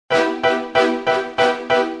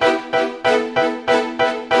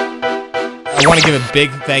want to give a big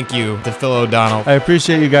thank you to Phil O'Donnell. I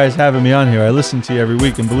appreciate you guys having me on here. I listen to you every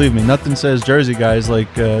week, and believe me, nothing says Jersey guys like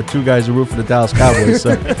two guys who root for the Dallas Cowboys.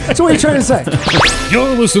 So. So what are you trying to say?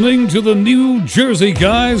 You're listening to the New Jersey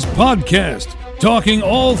Guys podcast, talking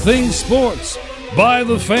all things sports, by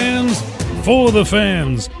the fans, for the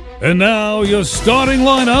fans. And now your starting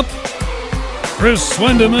lineup, Chris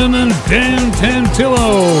Swenderman and Dan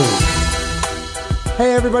Tantillo.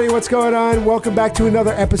 Hey everybody, what's going on? Welcome back to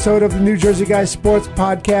another episode of the New Jersey Guys Sports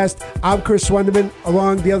Podcast. I'm Chris Swenderman.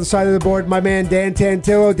 Along the other side of the board, my man Dan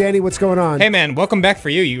Tantillo. Danny, what's going on? Hey man, welcome back for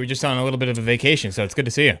you. You were just on a little bit of a vacation, so it's good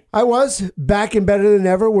to see you. I was back and better than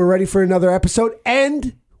ever. We're ready for another episode,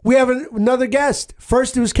 and we have another guest.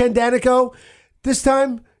 First, it was Ken Danico. This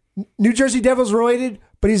time, New Jersey Devils related,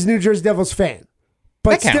 but he's a New Jersey Devils fan.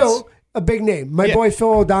 But That counts. still, a big name. My boy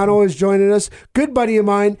Phil O'Donnell is joining us. Good buddy of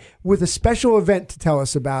mine with a special event to tell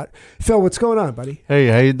us about. Phil, what's going on, buddy? Hey,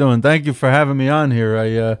 how you doing? Thank you for having me on here.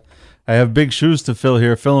 I have big shoes to fill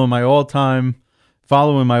here, following my all-time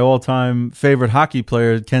favorite hockey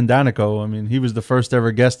player, Ken Danico. I mean, he was the first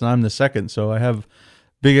ever guest, and I'm the second, so I have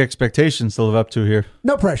big expectations to live up to here.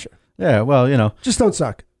 No pressure. Yeah, well, you know. Just don't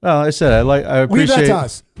suck. Well, I said I appreciate.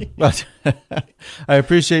 Leave that to us. I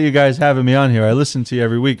appreciate you guys having me on here. I listen to you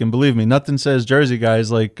every week, and believe me, nothing says Jersey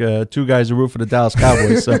guys like two guys who root for the Dallas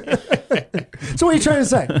Cowboys. So, So what are you trying to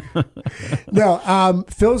say? No,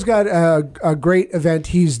 Phil's got a great event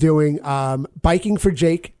he's doing, biking for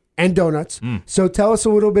Jake and donuts. So tell us a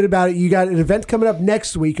little bit about it. You got an event coming up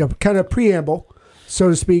next week, a kind of preamble, so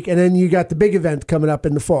to speak, and then you got the big event coming up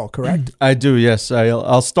in the fall, correct? I do, yes.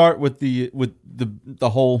 I'll start with the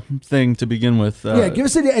whole thing to begin with. Give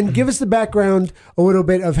us the background a little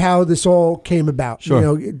bit of how this all came about.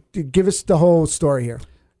 Sure. You know, give us the whole story here.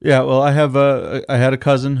 Yeah, well, I had a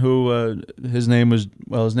cousin who his name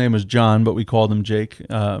was John, but we called him Jake.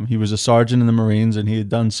 He was a sergeant in the Marines, and he had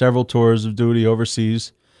done several tours of duty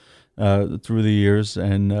overseas through the years.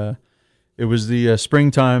 And it was the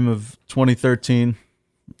springtime of 2013,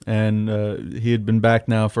 and he had been back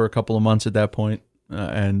now for a couple of months at that point.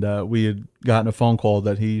 And we had gotten a phone call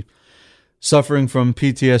that he, suffering from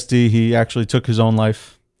PTSD, he actually took his own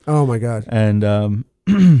life. Oh my God! And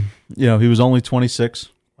he was only 26.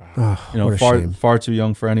 Wow. Far too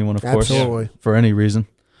young for anyone, of Absolutely. course, for any reason.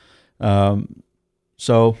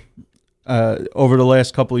 So over the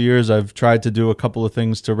last couple of years, I've tried to do a couple of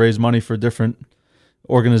things to raise money for different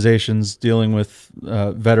organizations dealing with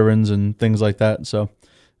veterans and things like that. So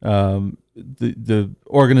the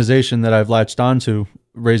organization that I've latched onto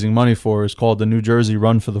raising money for is called the New Jersey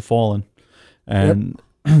Run for the Fallen. And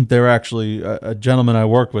they're actually a gentleman I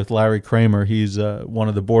work with, Larry Kramer. He's one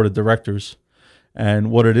of the board of directors.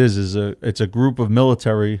 And what it is it's a group of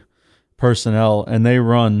military personnel, and they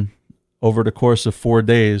run over the course of 4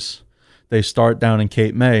 days. They start down in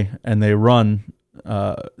Cape May, and they run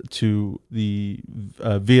to the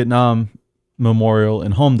Vietnam Memorial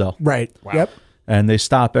in Homedale. Right. Wow. Yep. And they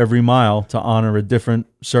stop every mile to honor a different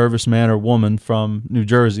serviceman or woman from New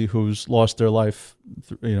Jersey who's lost their life,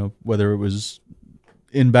 whether it was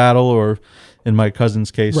in battle or, in my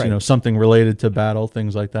cousin's case, right, something related to battle,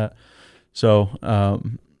 things like that. So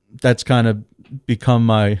that's kind of become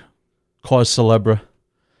my cause célèbre,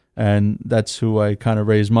 and that's who I kind of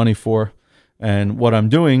raise money for. And what I'm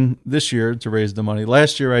doing this year to raise the money,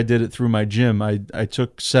 last year I did it through my gym. I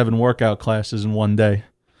took 7 workout classes in one day,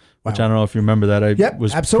 which I don't know if you remember that. I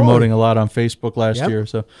was promoting a lot on Facebook last year.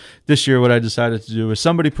 So this year what I decided to do is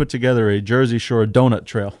somebody put together a Jersey Shore donut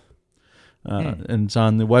trail. And it's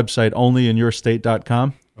on the website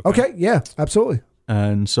onlyinyourstate.com. Okay, yeah, absolutely.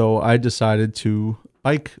 And so I decided to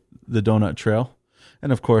bike the donut trail.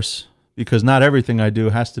 And of course, because not everything I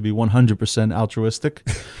do has to be 100% altruistic,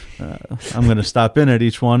 I'm going to stop in at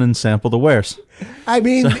each one and sample the wares. I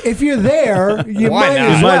mean, if you're there, you might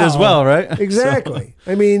as well, right? Exactly.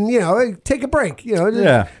 So, I mean, take a break.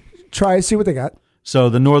 Try, see what they got. So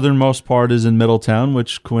the northernmost part is in Middletown,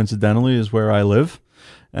 which coincidentally is where I live.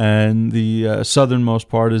 And the southernmost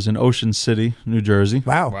part is in Ocean City, New Jersey.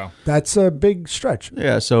 Wow. That's a big stretch.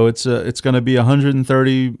 Yeah, so it's going to be a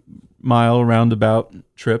 130-mile roundabout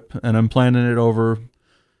trip, and I'm planning it over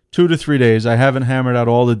 2 to 3 days. I haven't hammered out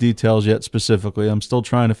all the details yet specifically. I'm still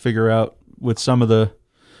trying to figure out with some of the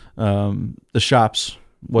shops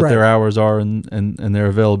what their hours are and their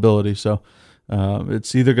availability. So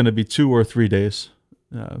it's either going to be 2 or 3 days.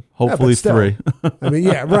 Hopefully 3. I mean,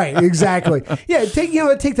 yeah, right, exactly. Yeah, take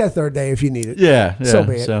that third day if you need it. Yeah. So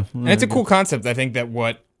be it. And it's a cool concept. I think that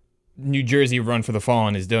what New Jersey Run for the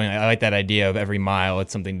Fallen is doing. I like that idea of every mile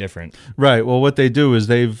it's something different. Right. Well, what they do is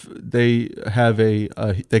they have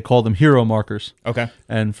they call them hero markers. Okay.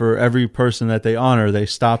 And for every person that they honor, they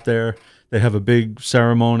stop there. They have a big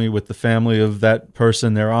ceremony with the family of that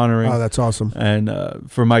person they're honoring. Oh, that's awesome. And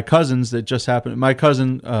for my cousins, it just happened. My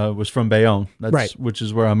cousin was from Bayonne, Right. which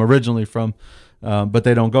is where I'm originally from, but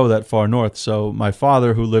they don't go that far north. So my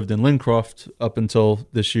father, who lived in Lincroft up until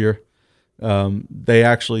this year, they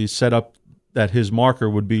actually set up that his marker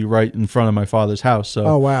would be right in front of my father's house. So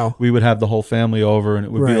Oh, wow. we would have the whole family over, and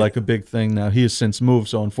it would be Right. like a big thing. Now, he has since moved,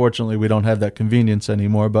 so unfortunately we don't have that convenience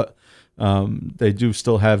anymore, but they do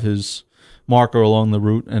still have his marker along the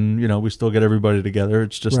route, and we still get everybody together.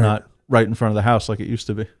 It's just Right. not right in front of the house like it used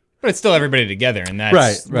to be. But it's still everybody together, and that's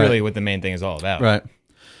Right. really what the main thing is all about. Right.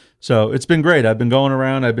 So it's been great. I've been going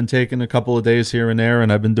around. I've been taking a couple of days here and there,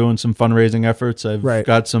 and I've been doing some fundraising efforts. I've Right.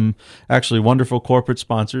 got some actually wonderful corporate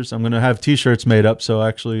sponsors. I'm going to have T-shirts made up. So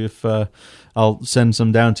actually, if I'll send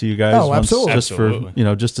some down to you guys. Oh, absolutely. Just Absolutely.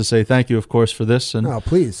 for just to say thank you, of course, for this. And Oh,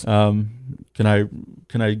 please. can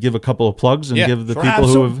I give a couple of plugs and Yeah, give the sure. people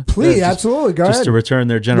who have Please, just- absolutely. Go just ahead. to return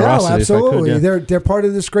their No, generosity? absolutely. If I could, yeah. They're part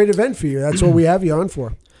of this great event for you. That's what we have you on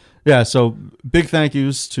for. Yeah, so big thank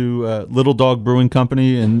yous to Little Dog Brewing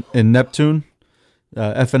Company in Neptune,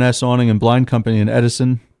 FNS Awning and Blind Company in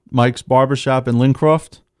Edison, Mike's Barbershop in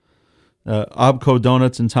Lincroft, Obco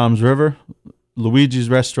Donuts in Toms River, Luigi's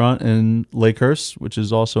Restaurant in Lakehurst, which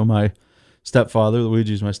is also my stepfather.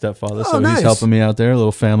 Luigi's my stepfather, so nice. he's helping me out there, a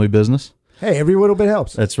little family business. Hey, every little bit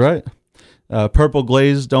helps. That's right. Purple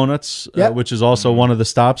Glaze Donuts, Yep. which is also one of the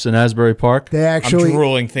stops in Asbury Park. They I'm actually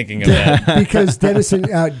drooling thinking of that. because Dennis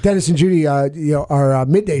and Judy, our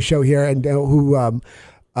midday show here, and who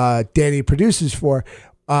Danny produces for,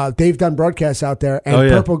 they've done broadcasts out there, and Oh, yeah.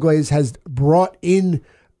 Purple Glaze has brought in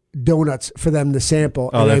donuts for them to sample.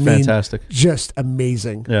 Oh, and they're fantastic. Just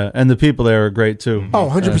amazing. Yeah, and the people there are great too. Oh,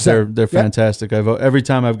 100%. They're Yep. fantastic. Every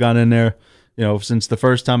time I've gone in there, since the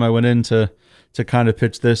first time I went in to kind of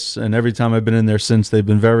pitch this, and every time I've been in there since, they've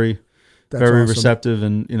been very That's very awesome. receptive,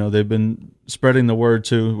 and they've been spreading the word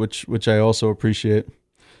too, which I also appreciate.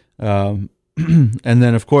 And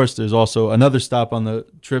then of course there's also another stop on the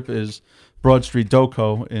trip is Broad Street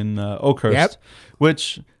Doco in Oakhurst, Yep.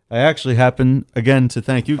 which I actually happen again to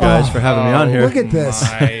thank you guys for having me on here. Look at this.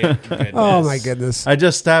 My goodness. Oh my goodness. I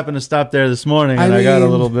just happened to stop there this morning, and I I got a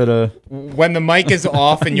mean- little bit of When the mic is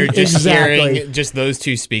off and you're just Exactly. hearing just those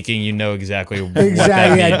two speaking, you know exactly what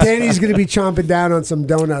Exactly. that Yeah, means. Danny's going to be chomping down on some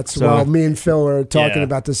donuts So- while me and Phil are talking Yeah.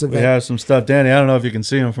 about this we event. have some stuff. Danny, I don't know if you can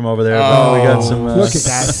see them from over there, but we got some. Look at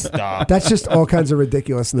that. Stop. That's just all kinds of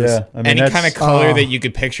ridiculousness. Yeah, I mean, Any that's- kind of color Oh. that you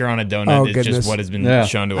could picture on a donut Oh, is goodness. just what has been Yeah.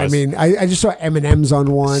 shown to I us. mean, I just saw M&M's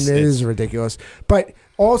on one. It is ridiculous. But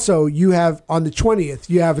also, you have on the 20th,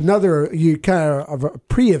 you have you kind of a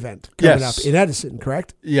pre-event coming Yes. up in Edison,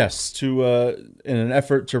 correct? Yes, to in an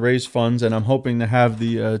effort to raise funds, and I'm hoping to have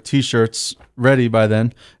the T-shirts ready by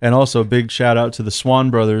then. And also, big shout out to the Swan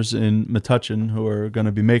Brothers in Metuchen who are going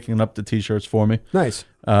to be making up the T-shirts for me. Nice.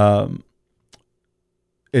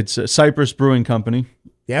 It's Cypress Brewing Company,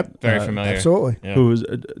 Yep. Very familiar. Absolutely. Yeah. who is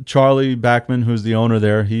Charlie Backman, who's the owner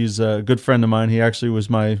there. He's a good friend of mine. He actually was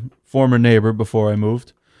my former neighbor before I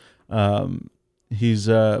moved. He's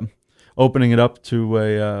opening it up to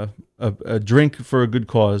a drink for a good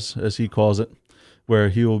cause, as he calls it, where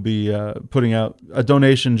he will be putting out a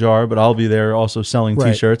donation jar, but I'll be there also selling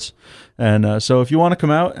Right. T-shirts. And so if you want to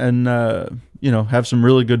come out and have some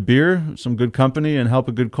really good beer, some good company, and help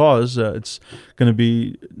a good cause, it's going to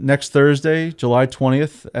be next Thursday, July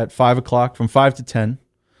 20th at 5 o'clock, from 5 to 10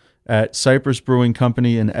 at Cypress Brewing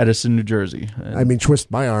Company in Edison, New Jersey. And I mean,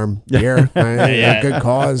 twist my arm. Beer. Yeah. Good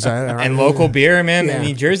cause. And local beer, man. Yeah. I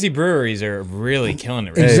mean, Jersey breweries are really killing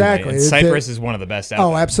it. Right Exactly. now. And Cypress is one of the best out Oh,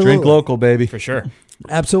 there. absolutely. drink local, baby. For sure.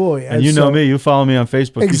 Absolutely. And you know so- me, you follow me on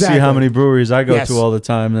Facebook. You see Exactly. how many breweries I go Yes. to all the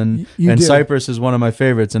time. And You do. Cypress is one of my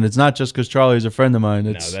favorites. And it's not just because Charlie's a friend of mine.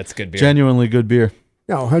 It's that's good beer. genuinely good beer.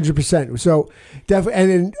 No, 100%. So definitely. And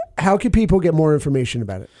then how can people get more information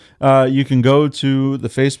about it? You can go to the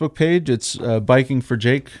Facebook page. It's Biking for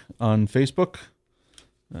Jake on Facebook.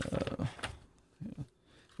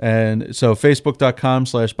 And so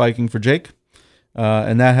facebook.com/biking for Jake.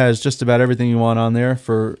 And that has just about everything you want on there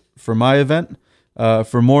for my event.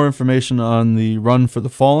 For more information on the Run for the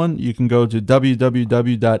Fallen, you can go to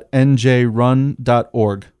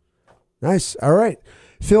www.njrun.org. Nice. All right.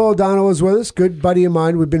 Phil O'Donnell is with us. Good buddy of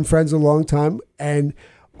mine. We've been friends a long time. And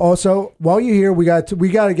also, while you're here, we got to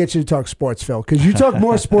get you to talk sports, Phil, because you talk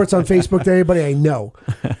more sports on Facebook than anybody I know.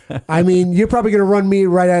 I mean, you're probably going to run me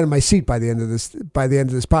right out of my seat by the end of this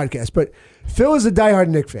podcast. But Phil is a diehard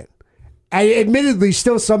Knicks fan. admittedly,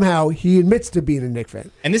 still somehow he admits to being a Knicks fan.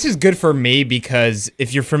 And this is good for me because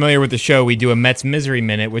if you're familiar with the show, we do a Mets Misery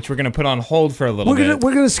Minute, which we're going to put on hold for a little bit.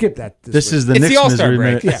 We're gonna skip that. This week. is the It's Knicks the All-Star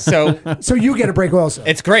Misery break, Minute. so you get a break also.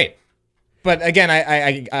 it's great. But again,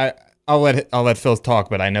 I'll let Phil talk,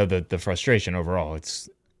 but I know the frustration overall. It's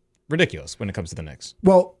ridiculous when it comes to the Knicks.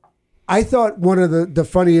 Well, I thought one of the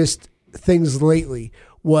funniest things lately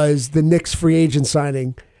was the Knicks free agent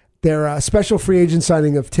signing, their special free agent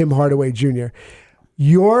signing of Tim Hardaway Jr.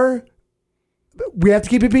 We have to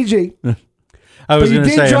keep it PG. I was going to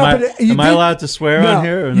say, am I allowed to swear No, on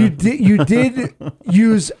here? Or you no? did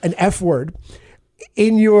use an F word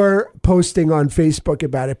in your posting on Facebook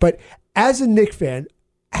about it. But as a Knicks fan,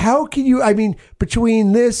 how can you? I mean,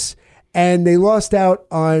 between this and they lost out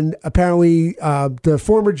on apparently the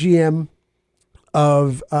former GM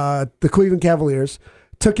of the Cleveland Cavaliers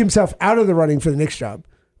took himself out of the running for the Knicks job.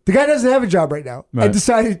 The guy doesn't have a job right now. Right. And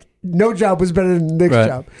decided no job was better than the Knicks Right.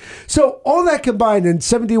 job. So all that combined and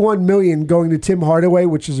 $71 million going to Tim Hardaway,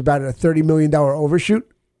 which is about a $30 million overshoot,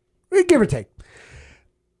 give or take.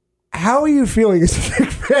 How are you feeling as a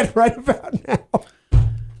Knicks fan right about now?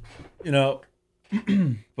 You know,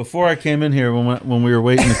 before I came in here, when we were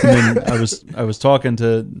waiting to come in, I was talking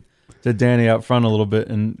to Danny out front a little bit,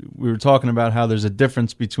 and we were talking about how there's a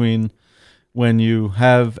difference between when you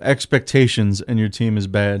have expectations and your team is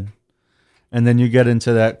bad, and then you get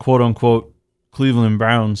into that quote unquote Cleveland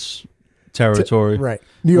Browns territory, Right.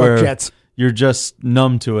 New York where Jets. You're just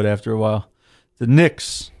numb to it after a while. The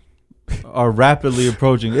Knicks are rapidly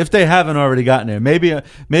approaching, if they haven't already gotten there.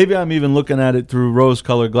 Maybe I'm even looking at it through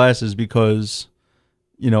rose-colored glasses because,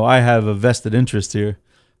 you know, I have a vested interest here.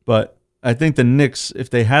 But I think the Knicks, if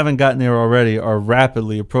they haven't gotten there already, are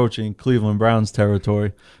rapidly approaching Cleveland Browns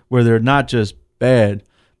territory, where they're not just bad,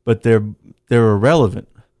 but they're irrelevant.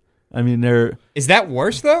 I mean, Is that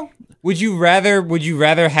worse though? Would you rather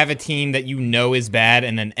have a team that you know is bad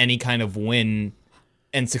and then any kind of win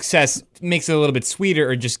and success makes it a little bit sweeter,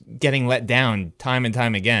 or just getting let down time and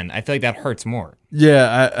time again? I feel like that hurts more.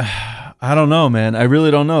 Yeah, I don't know, man. I really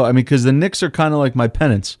don't know. I mean, because the Knicks are kind of like my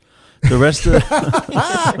pennants. The rest of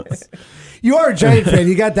You are a Giant fan.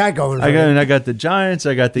 You got that going. I got the Giants.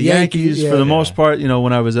 I got the Yankees. yeah, For the yeah. most part, you know,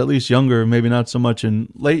 when I was at least younger, maybe not so much in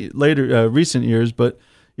later recent years, but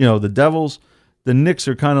you know, the Devils, the Knicks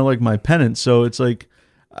are kind of like my pennants. So it's like,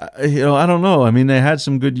 you know, I don't know. I mean, they had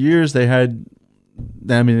some good years. They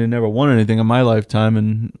never won anything in my lifetime,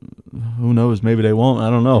 and who knows? Maybe they won't. I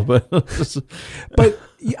don't know, but But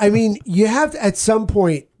I mean, you have to, at some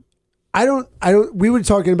point. I don't. We were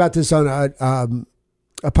talking about this on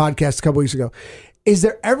a podcast a couple weeks ago. Is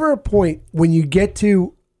there ever a point when you get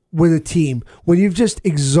to with a team when you've just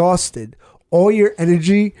exhausted all your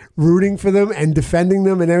energy rooting for them and defending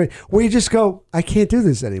them and everything, where you just go, I can't do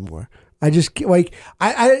this anymore. I just like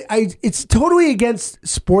I it's totally against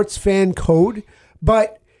sports fan code,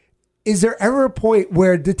 but is there ever a point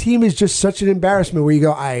where the team is just such an embarrassment where you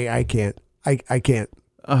go, I can't.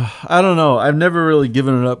 I don't know. I've never really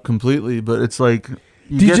given it up completely, but it's like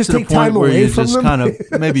you Do you get just to the take point time where away you from just them? kind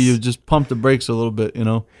of maybe you just pump the brakes a little bit, you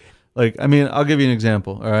know. Like, I mean, I'll give you an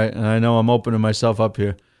example, all right? And I know I'm opening myself up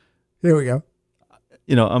here. Here we go.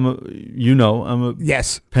 You know, I'm a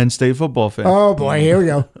Yes. Penn State football fan. Oh boy, here we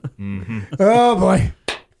go. Oh boy.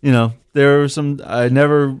 You know, there were some I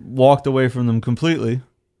never walked away from them completely,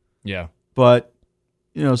 Yeah. but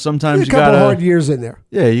you know, sometimes There's a you couple gotta hard years in there.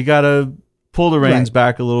 yeah, you gotta pull the reins Right.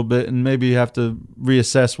 back a little bit, and maybe you have to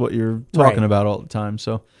reassess what you're talking Right. about all the time.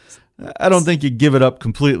 So I don't think you give it up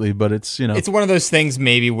completely, but it's, you know, It's one of those things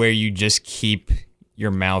maybe where you just keep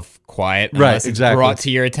your mouth quiet Right, unless it's exactly. brought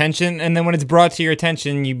to your attention, and then when it's brought to your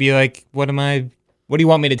attention, you'd be like, what do you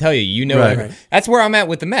want me to tell you? You know, Right. Right. That's where I'm at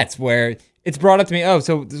with the Mets, where it's brought up to me, oh,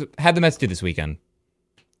 so how'd the Mets do this weekend?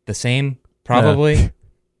 The same, probably.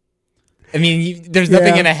 I mean, there's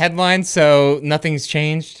nothing Yeah. in a headline, so nothing's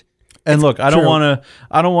changed. and look, I don't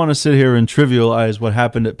true. want to sit here and trivialize what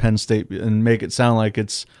happened at Penn State and make it sound like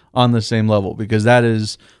it's on the same level, because that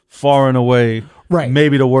is far and away Right.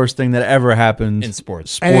 maybe the worst thing that ever happened In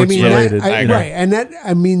sports. And I mean, related. that, you know. right. And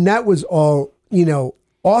that was all, you know,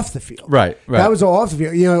 off the field. Right. That was all off the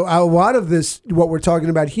field. You know, a lot of this, what we're talking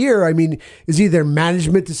about here, I mean, is either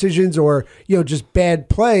management decisions or, you know, just bad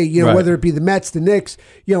play, you know, Right. whether it be the Mets, the Knicks,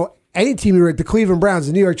 you know, any team you're at, the Cleveland Browns,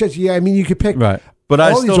 the New York Jets. Yeah, I mean, you could pick Right. But all I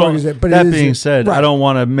these still don't, organizations, but that it is- being said, right. I don't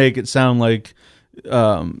want to make it sound like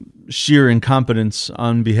sheer incompetence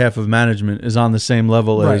on behalf of management is on the same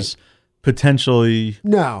level Right. as potentially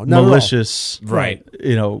No, not at all. malicious, Right.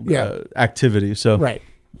 you know, Yeah. activity. So Right.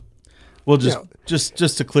 we'll just No.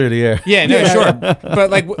 just to clear the air. Yeah, no, Yeah. sure. But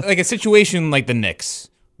like a situation like the Knicks,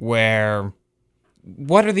 where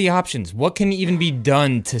what are the options? What can even be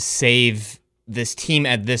done to save this team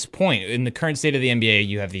at this point? In the current state of the NBA,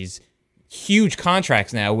 you have these huge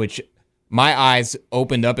contracts now, which my eyes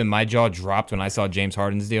opened up and my jaw dropped when I saw James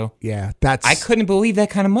Harden's deal. Yeah, I couldn't believe that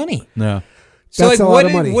kind of money. No. So That's like, a lot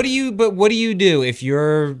of money. what do you do if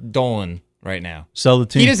you're Dolan right now? Sell the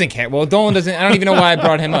team. He doesn't care. Well, Dolan doesn't. I don't even know why I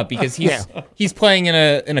brought him up because he's playing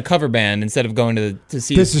in a cover band instead of going to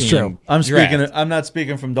see. This his is team true. draft. I'm not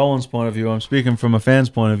speaking from Dolan's point of view. I'm speaking from a fan's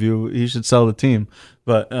point of view. He should sell the team.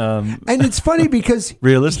 But And it's funny because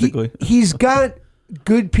realistically, he's got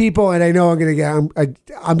good people, and I know I'm going to get.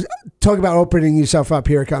 I'm talking about opening yourself up.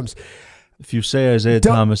 Here it comes. if you say Isaiah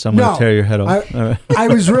Don't- Thomas, I'm going no. to tear your head off. All right. I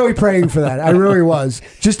was really praying for that. I really was.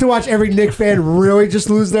 Just to watch every Knick fan really just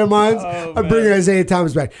lose their minds. I'm bringing Isaiah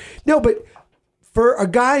Thomas back. No, but for a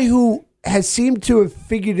guy who has seemed to have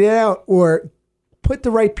figured it out or put the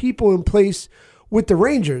right people in place with the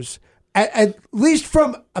Rangers, at least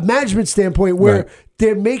from a management standpoint, where Right.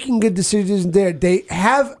 they're making good decisions there. They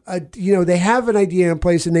have they have an idea in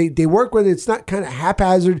place, and they work with it. It's not kind of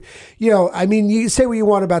haphazard. I mean, you say what you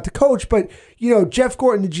want about the coach, but Jeff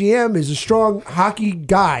Gorton, the GM, is a strong hockey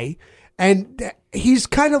guy, and he's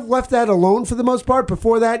kind of left that alone for the most part.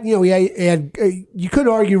 Before that, he had you could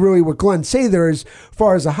argue really with Glenn Sather as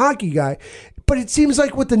far as a hockey guy, but it seems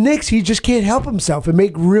like with the Knicks, he just can't help himself and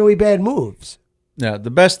make really bad moves. Yeah,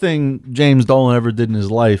 the best thing James Dolan ever did in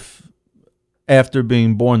his life after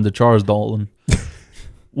being born to Charles Dolan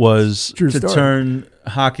was True to story. turn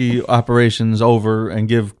hockey operations over and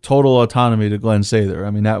give total autonomy to Glenn Sather.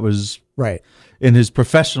 I mean, that was Right. in his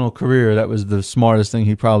professional career, that was the smartest thing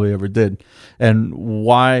he probably ever did. And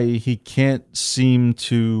why he can't seem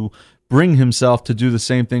to bring himself to do the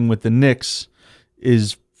same thing with the Knicks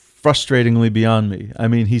is frustratingly beyond me. I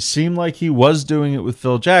mean, he seemed like he was doing it with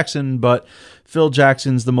Phil Jackson, but Phil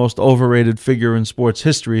Jackson's the most overrated figure in sports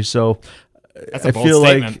history. So That's a I bold feel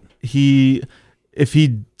statement. like if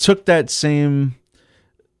he took that same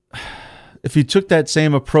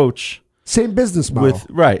approach Same business model. with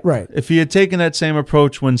right. If he had taken that same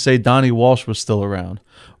approach when, say, Donnie Walsh was still around,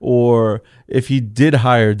 or if he did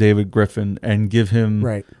hire David Griffin and give him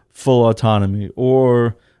Right. full autonomy,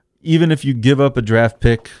 or even if you give up a draft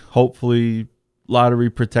pick, hopefully lottery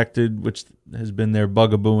protected, which has been their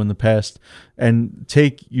bugaboo in the past, and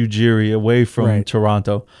take Ujiri away from Right.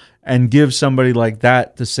 Toronto and give somebody like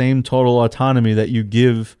that the same total autonomy that you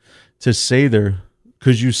give to Sather,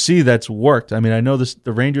 because you see that's worked. I mean, I know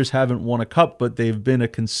the Rangers haven't won a cup, but they've been a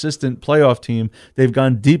consistent playoff team. They've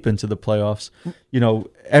gone deep into the playoffs,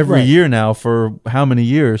 every Right. year now for how many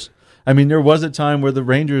years? I mean, there was a time where the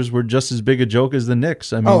Rangers were just as big a joke as the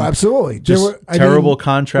Knicks. I mean, Oh, absolutely. just terrible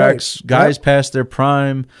contracts, right. guys Yep. past their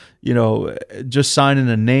prime, just signing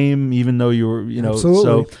a name, even though you were, Absolutely.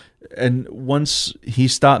 so, and once he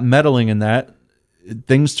stopped meddling in that,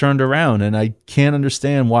 things turned around, and I can't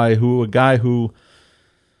understand why a guy who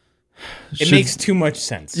It makes too much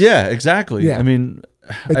sense. yeah, exactly. Yeah. I mean,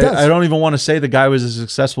 It does. I don't even want to say the guy was a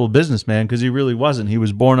successful businessman, because he really wasn't. He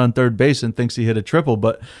was born on third base and thinks he hit a triple,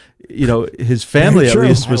 but his family at True.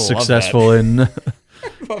 least I was love successful in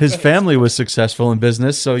his family was successful in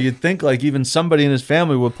business. So you'd think like even somebody in his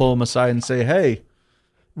family would pull him aside and say, "Hey,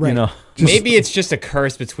 Right. Maybe it's just a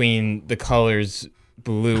curse between the colors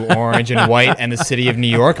blue, orange, and white and the city of New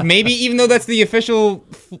York. Maybe even though that's the official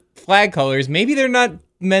flag colors, maybe they're not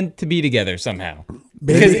meant to be together somehow.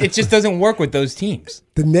 Because it just doesn't work with those teams.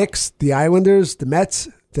 The Knicks, the Islanders, the Mets.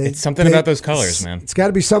 It's something about those colors, man. It's got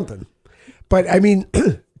to be something. But I mean,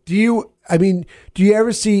 do you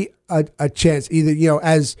ever see a chance either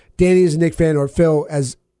as Danny is a Knicks fan or Phil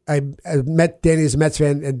as I met Danny as a Mets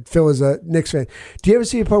fan and Phil is a Knicks fan? Do you ever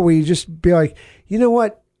see a part where you just be like, you know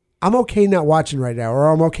what, I'm okay not watching right now, or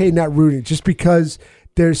I'm okay not rooting, just because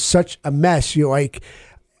there's such a mess? You're like,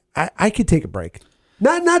 I could take a break.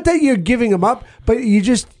 Not that you're giving them up, but you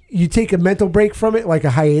take a mental break from it, like a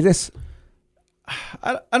hiatus.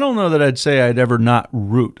 I don't know that I'd say I'd ever not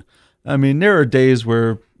root. I mean, there are days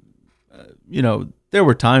where, there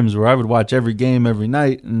were times where I would watch every game every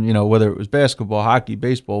night, and, whether it was basketball, hockey,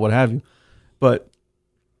 baseball, what have you. But,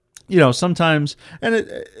 sometimes, and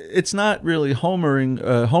it's not really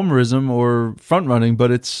homerism or front running,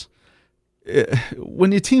 but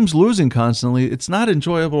when your team's losing constantly, it's not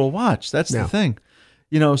enjoyable to watch. That's No. the thing.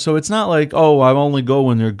 So it's not like, oh, I only go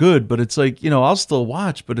when they're good, but it's like, I'll still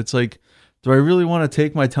watch, but it's like, do I really want to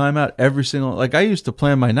take my time out every single, like I used to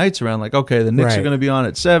plan my nights around like, okay, the Knicks Right. are going to be on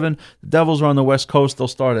at 7, the Devils are on the West Coast, they'll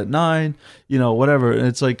start at 9, whatever. And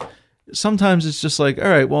it's like, sometimes it's just like, all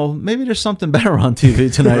right, well, maybe there's something better on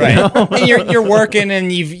TV tonight. Right. You know? And you're working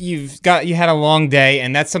and you had a long day,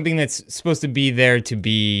 and that's something that's supposed to be there to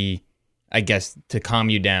be, I guess, to calm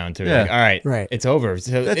you down. To be like, all right, it's over.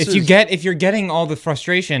 So if you're getting all the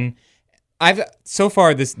frustration, I've so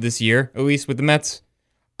far this year, at least with the Mets,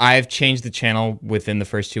 I've changed the channel within the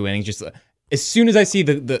first 2 innings. Just as soon as I see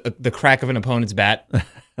the crack of an opponent's bat,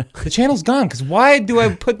 the channel's gone. Because why do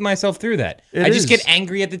I put myself through that? I just get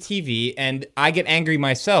angry at the TV, and I get angry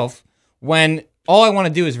myself when all I want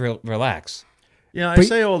to do is relax. Yeah, I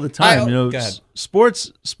say all the time,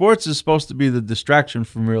 sports is supposed to be the distraction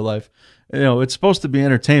from real life. It's supposed to be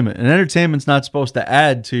entertainment, and entertainment's not supposed to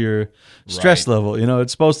add to your stress level.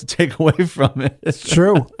 It's supposed to take away from it. It's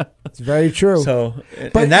true. It's very true. So,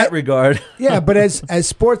 in that regard, but as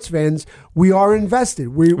sports fans, we are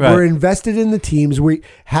invested. We're invested in the teams. We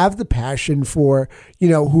have the passion for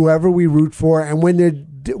whoever we root for, and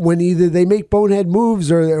when either they make bonehead moves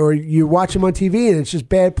or you watch them on TV and it's just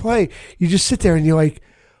bad play, you just sit there and you're like,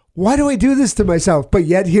 why do I do this to myself? But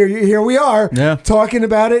yet here we are talking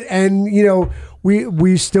about it, and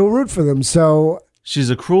we still root for them. So she's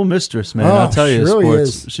a cruel mistress, man. I'll tell you,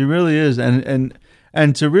 sports. She really is, and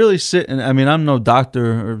to really sit and I'm no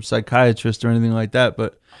doctor or psychiatrist or anything like that,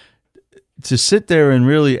 but to sit there and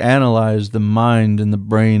really analyze the mind and the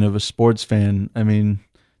brain of a sports fan,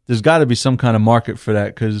 there's got to be some kind of market for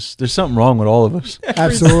that, because there's something wrong with all of us.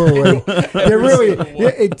 Absolutely.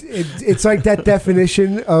 It's like that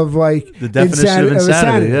definition of like the definition of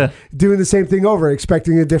insanity. Doing the same thing over,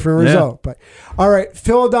 expecting a different result. But all right,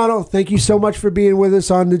 Phil O'Donnell, thank you so much for being with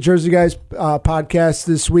us on the Jersey Guys podcast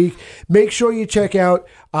this week. Make sure you check out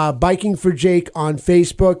Biking for Jake on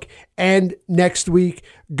Facebook, and next week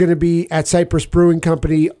going to be at Cypress Brewing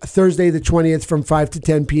Company Thursday the 20th from 5 to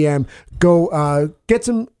 10 p.m. Go get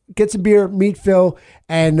some beer, meet Phil,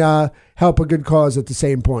 and help a good cause at the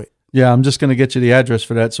same point. Yeah, I'm just going to get you the address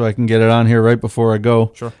for that so I can get it on here right before I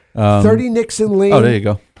go. Sure. 30 Nixon Lane. Oh, there you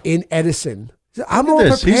go. In Edison. I'm all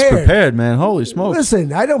prepared. He's prepared, man. Holy smokes.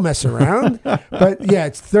 Listen, I don't mess around. But yeah,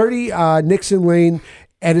 it's 30 Nixon Lane,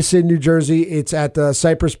 Edison, New Jersey. It's at the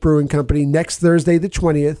Cypress Brewing Company next Thursday, the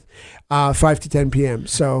 20th, 5 to 10 p.m.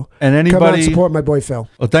 So come out and support my boy Phil.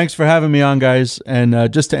 Well, thanks for having me on, guys.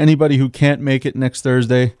 And just to anybody who can't make it next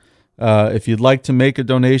Thursday, if you'd like to make a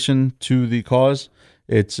donation to the cause,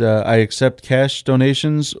 it's I accept cash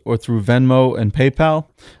donations or through Venmo and PayPal.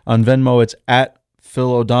 On Venmo, it's at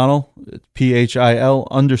Phil O'Donnell, PHIL_ODONNELL,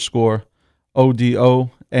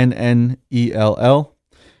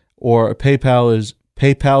 or PayPal is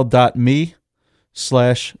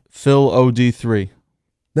paypal.me/PhilOD3.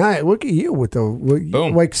 Nice. Look at you with the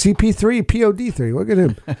Boom. Like CP3, POD3. Look at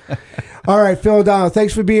him. All right, Phil O'Donnell,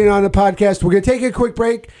 thanks for being on the podcast. We're going to take a quick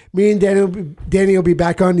break. Me and Danny will be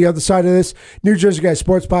back on the other side of this. New Jersey Guys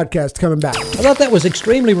Sports Podcast coming back. I thought that was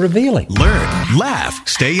extremely revealing. Learn, laugh,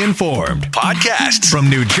 stay informed. Podcasts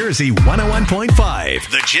from New Jersey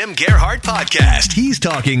 101.5. The Jim Gerhardt Podcast. He's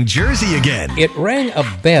talking Jersey again. It rang a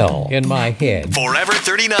bell in my head. Forever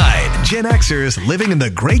 39. Gen Xers living in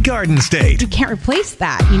the Great Garden State. You can't replace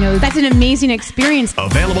that. That's an amazing experience.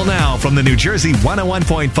 Available now from the New Jersey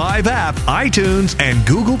 101.5 app, iTunes, and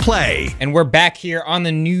Google Play. And we're back here on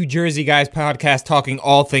the New Jersey Guys podcast talking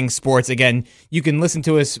all things sports. Again, you can listen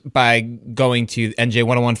to us by going to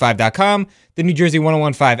NJ1015.com, the New Jersey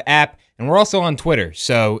 1015 app, and we're also on Twitter.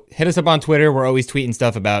 So hit us up on Twitter. We're always tweeting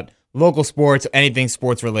stuff about local sports, anything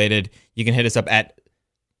sports related. You can hit us up at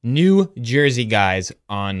New Jersey Guys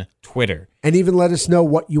on Twitter. And even let us know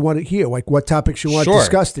what you want to hear, like what topics you want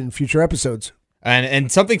discussed in future episodes.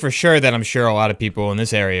 And something for sure that I'm sure a lot of people in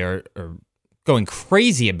this area are going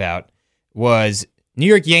crazy about was New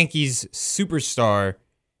York Yankees superstar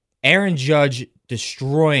Aaron Judge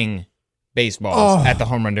destroying baseballs at the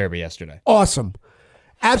Home Run Derby yesterday. Awesome.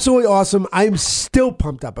 Absolutely awesome. I'm still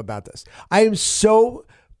pumped up about this. I am so...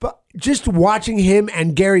 But just watching him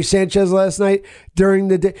and Gary Sanchez last night during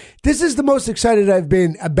the day, this is the most excited I've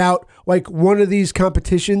been about like one of these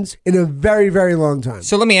competitions in a very, very long time.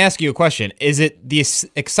 So let me ask you a question. Is it the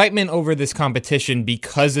excitement over this competition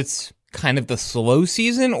because it's kind of the slow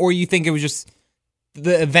season, or you think it was just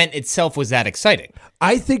the event itself was that exciting?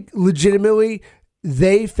 I think legitimately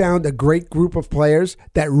they found a great group of players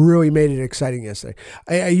that really made it exciting yesterday.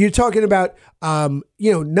 You're talking about,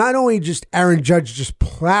 not only just Aaron Judge just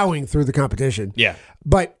plowing through the competition,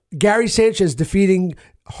 but Gary Sanchez defeating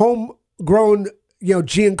homegrown,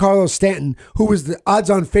 Giancarlo Stanton, who was the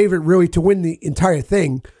odds-on favorite really to win the entire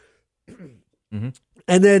thing. Mm-hmm.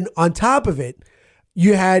 And then on top of it,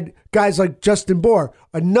 you had guys like Justin Bour,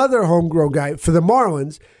 another homegrown guy for the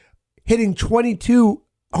Marlins, hitting 22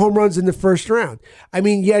 home runs in the first round. I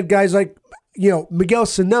mean, you had guys like, Miguel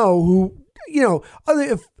Sano, who,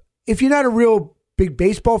 if you're not a real big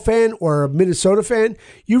baseball fan or a Minnesota fan,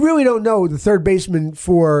 you really don't know the third baseman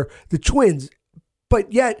for the Twins.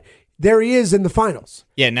 But yet, there he is in the finals.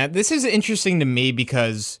 Yeah, now this is interesting to me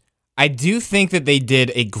because I do think that they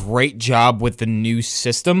did a great job with the new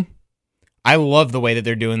system. I love the way that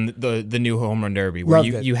they're doing the new home run derby, where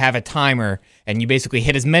you have a timer and you basically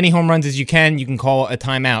hit as many home runs as you can call a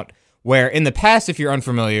timeout. Where in the past, if you're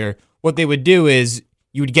unfamiliar, what they would do is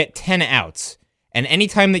you would get 10 outs. And any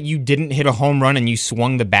time that you didn't hit a home run and you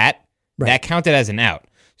swung the bat, that counted as an out.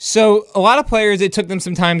 So a lot of players, it took them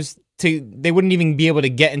some time they wouldn't even be able to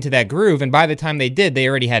get into that groove. And by the time they did, they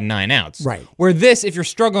already had 9 outs. Right. Where this, if you're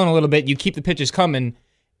struggling a little bit, you keep the pitches coming.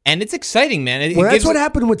 And it's exciting, man. That's what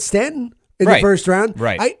happened with Stanton in the first round.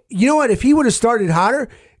 Right. You know what? If he would have started hotter,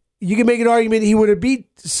 you can make an argument he would have beat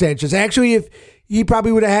Sanchez. Actually, if he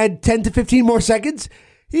probably would have had 10 to 15 more seconds,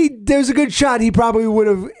 there's a good shot he probably would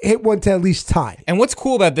have hit one to at least tie. And what's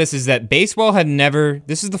cool about this is that baseball had never...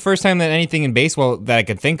 This is the first time that anything in baseball that I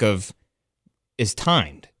could think of is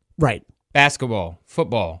timed. Right. Basketball,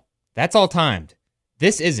 football, that's all timed.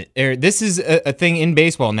 This isn't. This is a thing in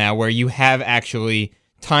baseball now where you have actually...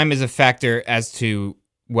 Time is a factor as to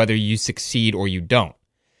whether you succeed or you don't.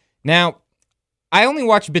 Now, I only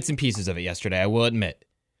watched bits and pieces of it yesterday, I will admit.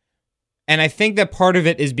 And I think that part of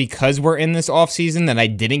it is because we're in this offseason that I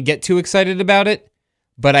didn't get too excited about it.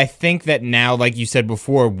 But I think that now, like you said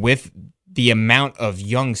before, with the amount of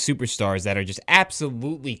young superstars that are just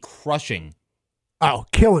absolutely crushing. Oh,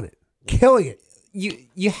 killing it.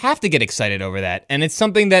 You have to get excited over that. And it's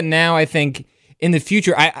something that now I think in the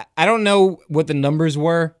future, I don't know what the numbers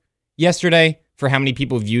were yesterday for how many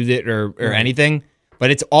people viewed it or anything, but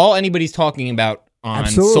it's all anybody's talking about on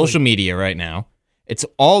social media right now. It's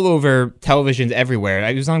all over televisions everywhere.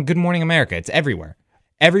 It was on Good Morning America. It's everywhere.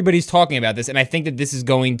 Everybody's talking about this, and I think that this is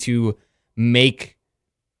going to make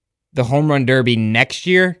the home run derby next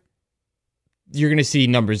year. You're going to see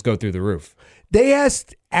numbers go through the roof. They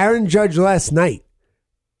asked Aaron Judge last night,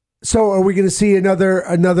 so are we going to see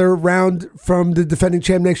another round from the defending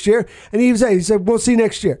champ next year? And he said, we'll see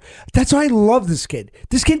next year. That's why I love this kid.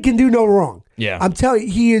 This kid can do no wrong. Yeah. I'm telling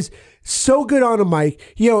you, he is so good on a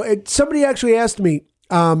mic. Somebody actually asked me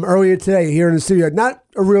earlier today here in the studio, not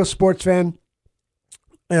a real sports fan,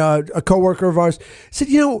 a coworker of ours, said,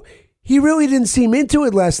 he really didn't seem into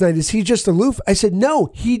it last night. Is he just aloof? I said,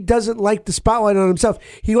 no, he doesn't like the spotlight on himself.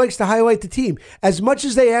 He likes to highlight the team. As much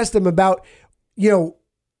as they asked him about,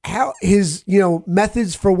 how his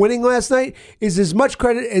methods for winning last night, is as much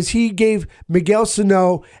credit as he gave Miguel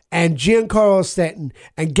Sano and Giancarlo Stanton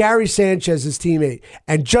and Gary Sanchez, his teammate,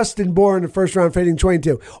 and Justin Bour in the first round fading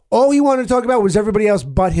 22. All he wanted to talk about was everybody else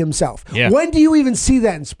but himself. Yeah. When do you even see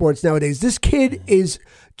that in sports nowadays? This kid is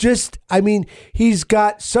just, he's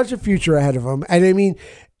got such a future ahead of him. And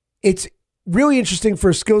it's really interesting for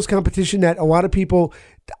a skills competition that a lot of people,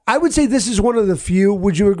 I would say this is one of the few,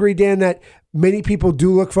 would you agree, Dan, that many people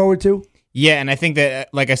do look forward to? Yeah, and I think that,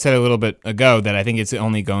 like I said a little bit ago, that I think it's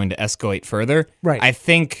only going to escalate further. Right. I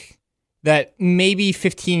think that maybe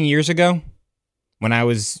 15 years ago, when I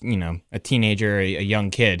was, a teenager, a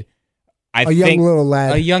young kid, a young little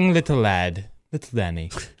lad. Little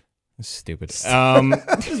Danny. That's stupid.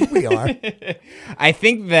 We are. I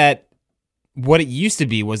think that what it used to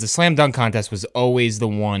be was the slam dunk contest was always the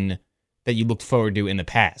one that you looked forward to in the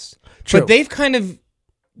past. True. But they've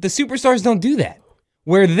the superstars don't do that.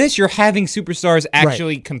 Where you're having superstars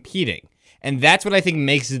actually competing. And that's what I think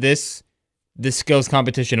makes this the skills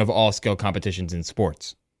competition of all skill competitions in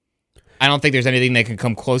sports. I don't think there's anything that can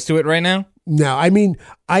come close to it right now. No,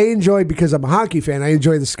 I enjoy, because I'm a hockey fan, I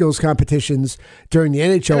enjoy the skills competitions during the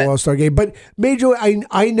NHL All-Star Game. But Major,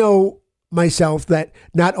 I know myself that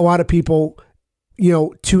not a lot of people,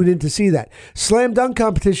 tune in to see that. Slam dunk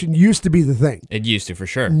competition used to be the thing. It used to, for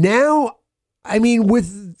sure. Now,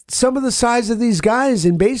 with some of the size of these guys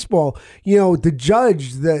in baseball, the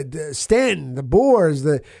Judge, the Stanton, the Bours,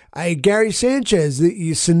 Gary Sanchez,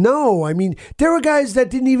 the Sano. There were guys that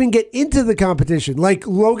didn't even get into the competition, like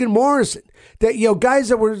Logan Morrison. That guys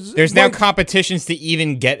that were. There's now competitions to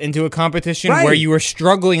even get into a competition where you were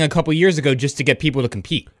struggling a couple years ago just to get people to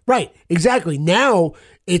compete. Right, exactly. Now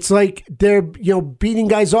it's like they're beating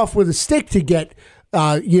guys off with a stick to get.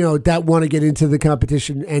 That want to get into the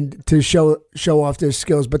competition and to show off their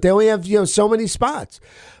skills, but they only have so many spots.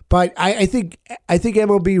 But I think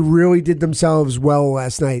MLB really did themselves well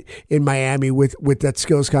last night in Miami with that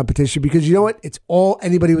skills competition, because you know what? It's all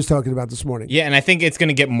anybody was talking about this morning. Yeah, and I think it's going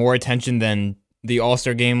to get more attention than the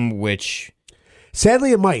All-Star Game, which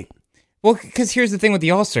sadly it might. Well, because here's the thing with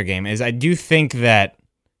the All-Star game is I do think that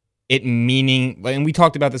and we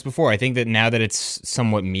talked about this before, I think that now that it's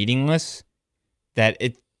somewhat meaningless, that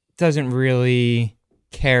it doesn't really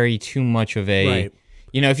carry too much of a, Right.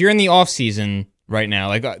 if you're in the off season right now,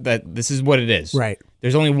 like that, this is what it is. Right.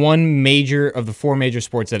 There's only one major of the 4 major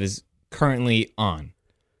sports that is currently on.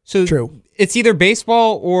 So True. It's either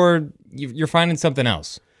baseball or you're finding something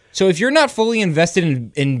else. So if you're not fully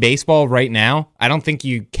invested in baseball right now, I don't think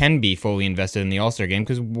you can be fully invested in the All-Star game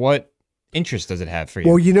because what interest does it have for you?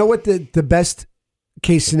 Well, you know what the best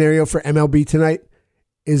case scenario for MLB tonight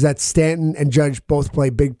is that Stanton and Judge both play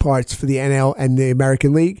big parts for the NL and the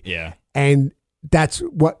American League. Yeah. And that's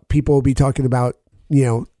what people will be talking about,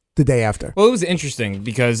 the day after. Well, it was interesting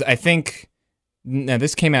because I think, now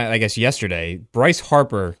this came out, I guess, yesterday. Bryce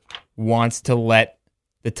Harper wants to let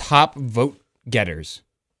the top vote getters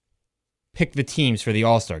pick the teams for the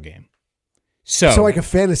All-Star game. So like a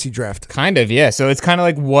fantasy draft. Kind of, yeah. So it's kind of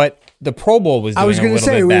like what the Pro Bowl was doing. I was going to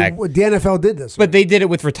say, bit back. the NFL did this. But they did it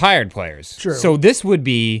with retired players. True. So this would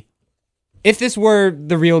be, if this were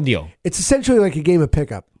the real deal. It's essentially like a game of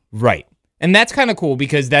pickup. Right. And that's kind of cool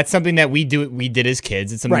because that's something that we did as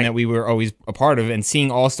kids. It's something that we were always a part of. And seeing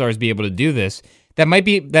All-Stars be able to do this, that might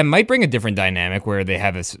bring a different dynamic where they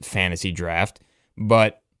have a fantasy draft.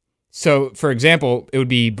 But so, for example, it would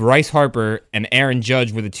be Bryce Harper and Aaron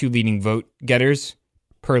Judge were the 2 leading vote getters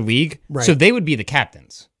per league. Right. So they would be the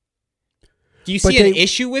captains. Do you see an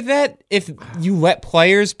issue with that if you let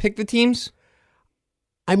players pick the teams?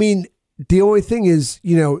 I mean, the only thing is,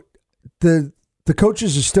 the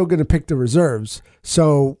coaches are still going to pick the reserves.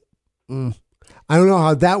 So I don't know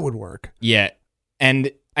how that would work. Yeah.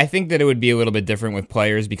 And I think that it would be a little bit different with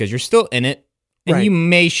players because you're still in it and you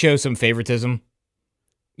may show some favoritism.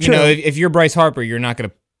 If you're Bryce Harper, you're not going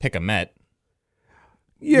to pick a Met.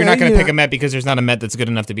 Yeah, you're not going to pick a Met because there's not a Met that's good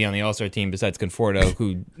enough to be on the All-Star team besides Conforto,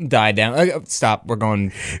 who died down. Stop. We're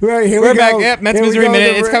going. Right, here we're we back. go. Yep, Mets Here Misery go.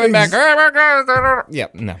 Minute. It's coming back.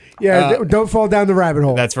 Yep, no. Yeah, don't fall down the rabbit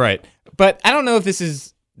hole. That's right. But I don't know if this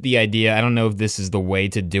is the idea. I don't know if this is the way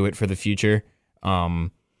to do it for the future.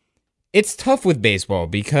 It's tough with baseball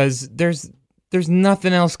because there's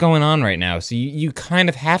nothing else going on right now. So you kind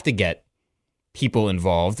of have to get people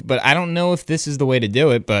involved. But I don't know if this is the way to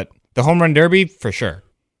do it. But the home run derby, for sure.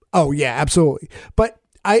 Oh, yeah, absolutely. But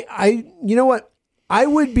I you know what? I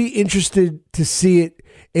would be interested to see it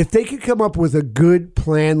if they could come up with a good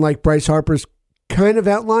plan like Bryce Harper's kind of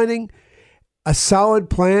outlining, a solid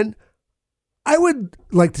plan. I would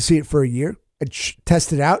like to see it for a year and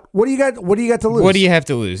test it out. What do you got? What do you got to lose? What do you have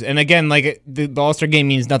to lose? And again, like the All-Star game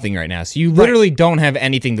means nothing right now, so you literally don't have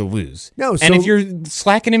anything to lose. No, and if you're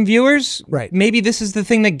slacking in viewers, maybe this is the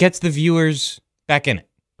thing that gets the viewers back in it.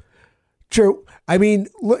 True. I mean,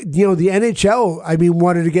 look, the NHL,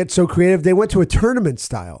 wanted to get so creative. They went to a tournament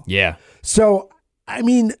style. Yeah. So, I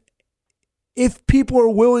mean, if people are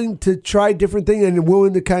willing to try different things and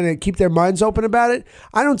willing to kind of keep their minds open about it,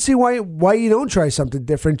 I don't see why you don't try something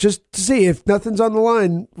different just to see if nothing's on the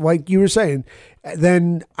line, like you were saying.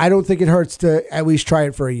 Then I don't think it hurts to at least try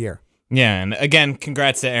it for a year. Yeah, and again,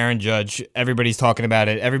 congrats to Aaron Judge. Everybody's talking about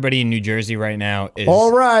it. Everybody in New Jersey right now is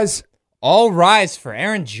all rise. All rise for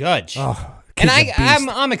Aaron Judge. Oh, and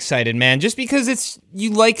I'm excited, man, just because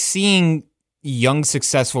you like seeing young,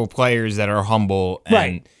 successful players that are humble. And,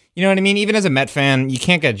 right. You know what I mean? Even as a Met fan, you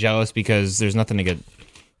can't get jealous because there's nothing to get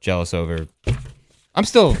jealous over.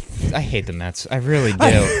 I hate the Mets. I really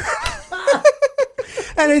do.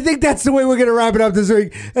 And I think that's the way we're going to wrap it up this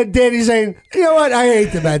week. And Danny's saying, you know what? I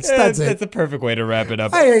hate the Mets. That's it. That's a perfect way to wrap it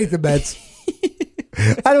up. I hate the Mets.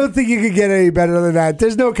 I don't think you could get any better than that.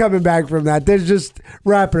 There's no coming back from that. There's just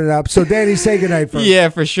wrapping it up. So, Danny, say goodnight first. Yeah,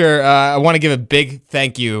 for sure. I want to give a big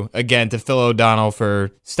thank you again to Phil O'Donnell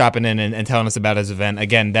for stopping in and telling us about his event.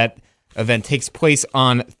 Again, that event takes place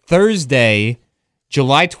on Thursday,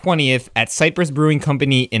 July 20th at Cypress Brewing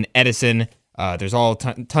Company in Edison. There's all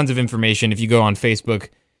tons of information. If you go on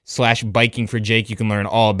Facebook/Biking for Jake, you can learn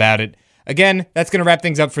all about it. Again, that's going to wrap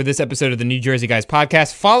things up for this episode of the New Jersey Guys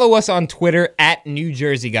podcast. Follow us on Twitter at New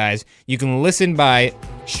Jersey Guys. You can listen by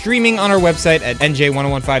streaming on our website at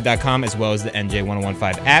nj1015.com as well as the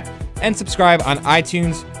NJ1015 app, and subscribe on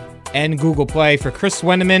iTunes and Google Play. For Chris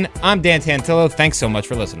Swendeman, I'm Dan Tantillo. Thanks so much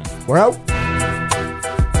for listening. We're out.